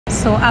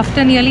So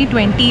after nearly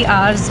 20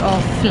 hours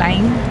of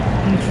flying,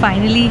 I'm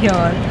finally here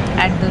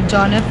at the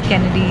John F.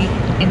 Kennedy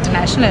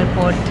International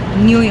Airport,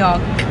 New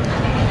York.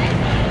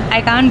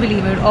 I can't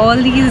believe it. All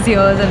these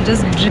years I've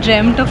just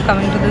dreamt of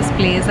coming to this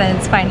place and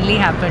it's finally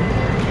happened.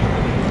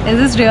 Is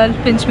this real?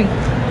 Pinch me.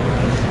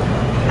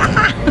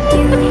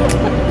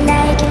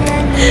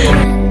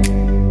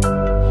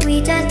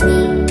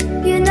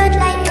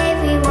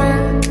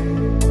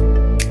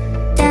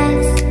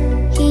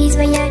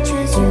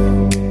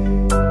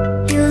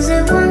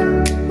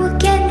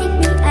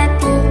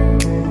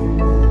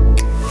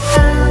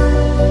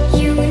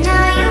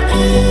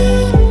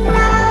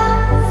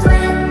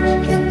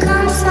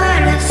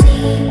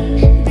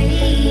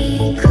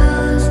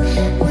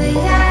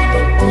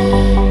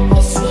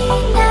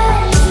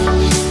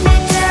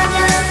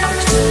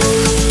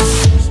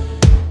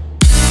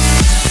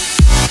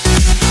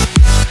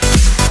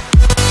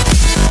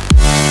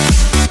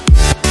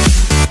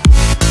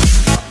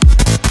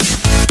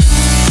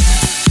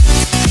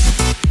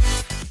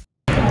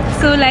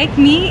 So like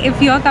me, if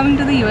you are coming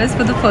to the US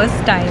for the first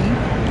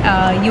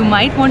time, you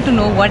might want to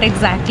know what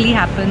exactly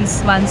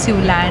happens once you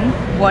land,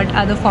 what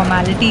are the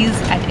formalities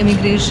at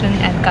immigration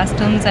and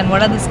customs, and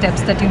what are the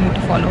steps that you need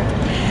to follow.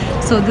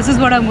 So this is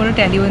what I'm going to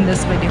tell you in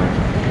this video.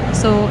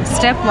 So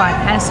step 1,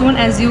 as soon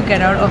as you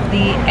get out of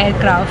the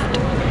aircraft,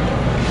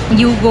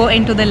 you go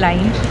into the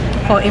line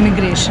for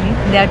immigration.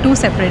 There are 2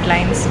 separate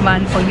lines,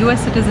 one for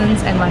US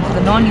citizens and one for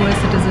the non-US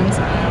citizens,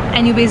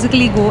 and you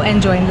basically go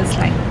and join this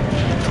line.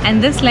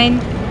 And this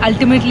line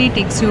ultimately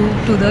takes you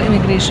to the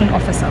immigration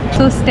officer.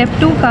 So step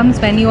 2 comes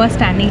when you are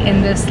standing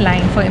in this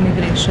line for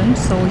immigration.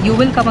 So you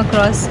will come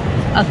across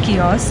a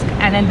kiosk,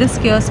 and at this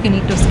kiosk you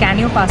need to scan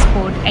your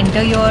passport,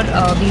 enter your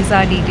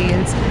visa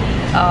details,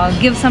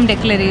 give some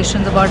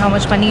declarations about how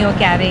much money you're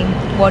carrying,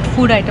 what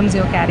food items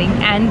you're carrying,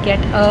 and get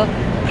a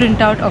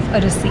printout of a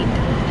receipt.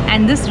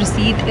 And this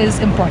receipt is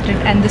important,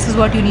 and this is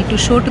what you need to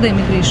show to the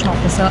immigration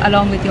officer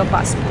along with your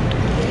passport.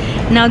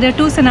 Now there are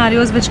 2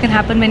 scenarios which can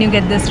happen when you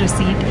get this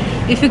receipt.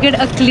 If you get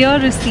a clear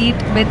receipt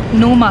with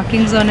no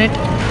markings on it,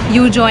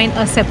 you join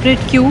a separate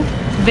queue,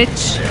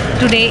 which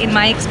today in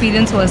my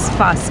experience was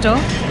faster.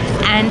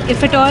 And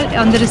if at all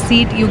on the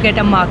receipt you get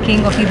a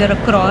marking of either a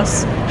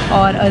cross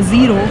or a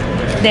 0,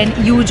 then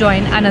you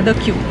join another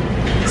queue.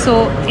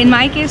 So in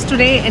my case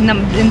today, in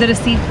the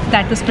receipt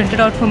that was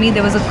printed out for me,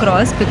 there was a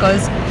cross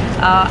because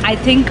I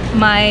think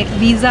my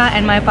visa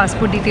and my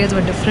passport details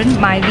were different.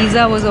 My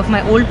visa was of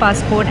my old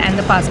passport, and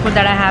the passport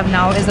that I have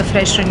now is a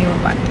fresh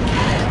renewed one.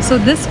 So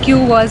this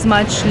queue was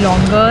much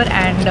longer,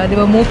 and there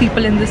were more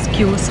people in this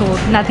queue. So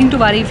nothing to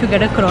worry if you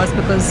get a cross,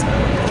 because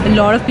a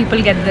lot of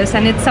people get this,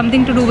 and it's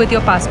something to do with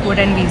your passport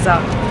and visa,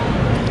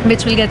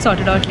 which will get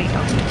sorted out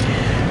later.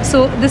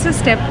 So this is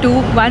step 2.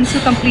 Once you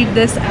complete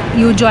this,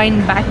 you join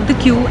back the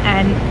queue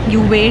and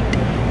you wait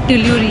till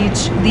you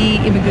reach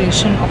the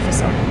immigration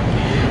officer.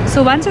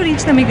 So once you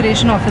reach the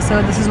immigration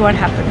officer, this is what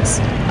happens.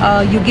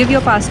 You give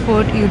your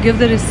passport, you give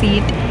the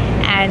receipt,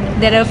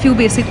 and there are a few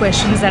basic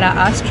questions that are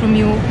asked from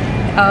you.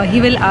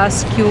 He will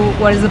ask you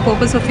what is the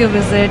purpose of your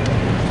visit,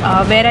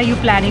 where are you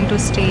planning to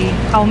stay,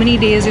 how many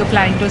days you're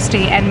planning to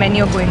stay, and when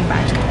you're going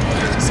back.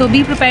 So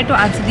be prepared to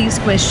answer these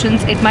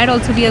questions. It might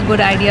also be a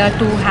good idea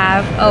to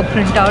have a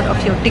printout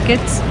of your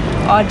tickets,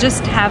 or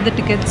just have the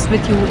tickets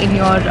with you in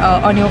your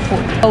on your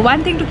phone.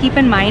 One thing to keep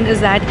in mind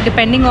is that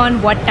depending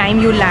on what time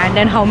you land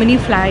and how many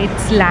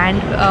flights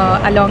land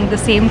along the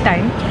same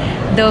time,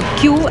 the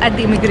queue at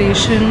the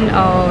immigration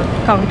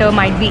counter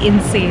might be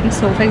insane.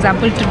 So for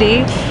example,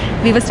 today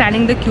we were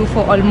standing the queue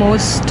for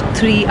almost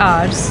 3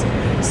 hours.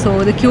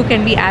 So the queue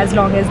can be as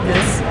long as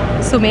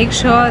this. So make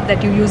sure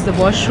that you use the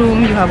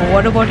washroom, you have a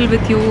water bottle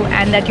with you,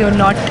 and that you're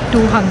not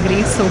too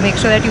hungry. So make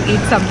sure that you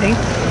eat something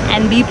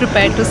and be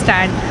prepared to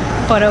stand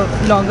for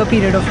a longer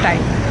period of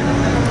time.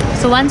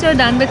 So once you're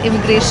done with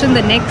immigration,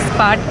 the next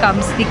part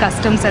comes the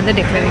customs and the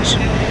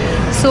declaration.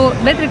 So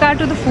with regard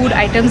to the food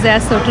items, there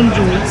are certain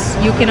rules.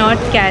 You cannot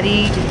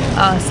carry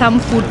some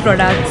food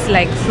products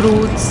like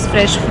fruits,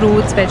 fresh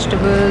fruits,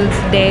 vegetables,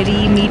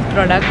 dairy, meat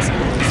products.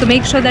 So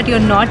make sure that you're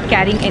not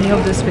carrying any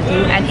of this with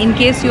you, and in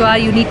case you are,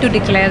 you need to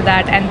declare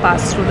that and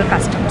pass through the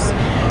customs.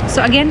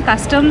 So again,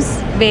 customs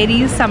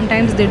varies.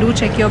 Sometimes they do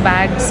check your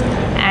bags,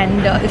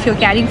 and if you're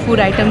carrying food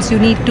items, you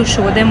need to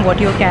show them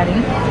what you're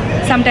carrying.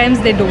 Sometimes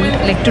they don't,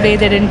 like today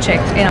they didn't check.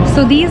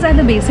 So these are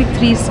the basic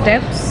 3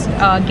 steps: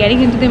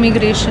 getting into the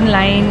immigration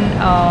line,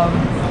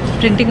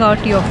 printing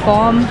out your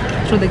form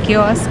through the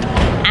kiosk,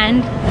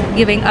 and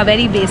giving a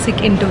very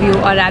basic interview,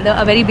 or rather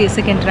a very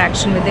basic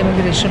interaction with the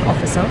immigration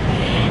officer.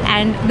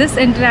 And this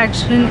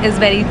interaction is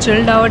very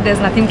chilled out. There's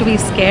nothing to be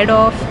scared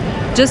of.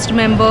 Just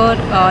remember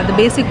the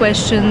basic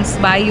questions: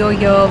 why you're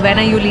here, when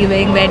are you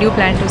leaving, where do you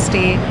plan to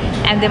stay.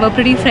 And they were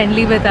pretty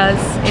friendly with us.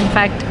 In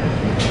fact,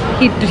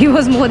 he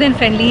was more than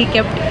friendly.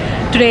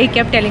 Today he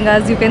kept telling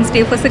us you can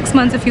stay for 6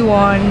 months if you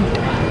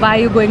want, why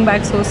are you going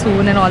back so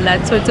soon, and all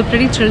that. So it's a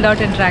pretty chilled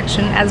out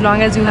interaction. As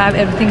long as you have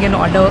everything in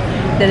order,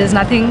 there is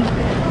nothing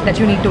that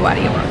you need to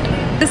worry about.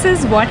 This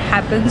is what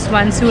happens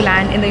once you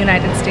land in the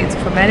United States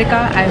of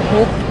America. I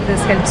hope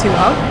this helps you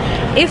out.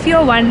 If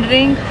you're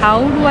wondering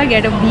how do I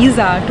get a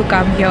visa to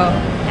come here,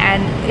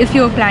 and if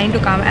you're planning to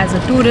come as a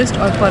tourist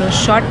or for a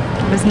short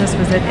business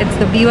visit, it's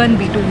the B1,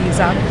 B2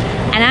 visa.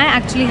 And I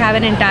actually have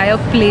an entire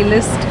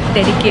playlist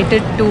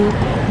dedicated to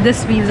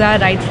this visa,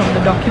 right from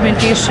the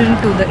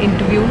documentation to the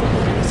interview.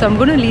 So I'm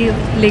going to leave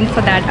a link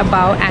for that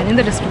above and in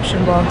the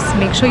description box.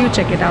 Make sure you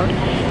check it out.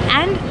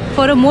 And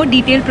for a more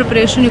detailed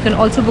preparation, you can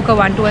also book a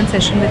one-to-one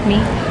session with me.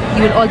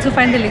 You will also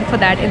find the link for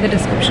that in the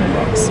description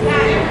box.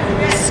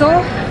 So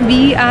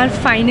we are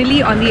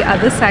finally on the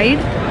other side,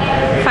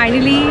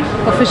 finally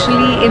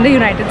officially in the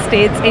United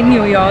States, in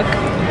New York.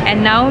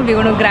 And now we're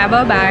going to grab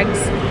our bags,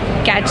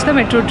 catch the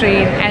metro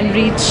train and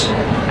reach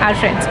our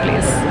friend's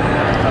place.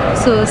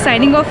 So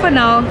signing off for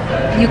now.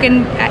 You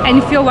can, and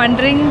if you're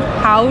wondering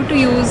how to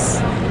use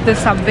the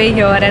subway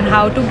here and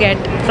how to get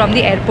from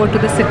the airport to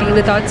the city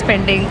without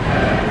spending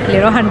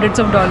hundreds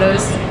of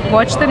dollars,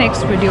 watch the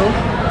next video.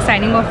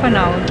 Signing off for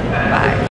now. Bye.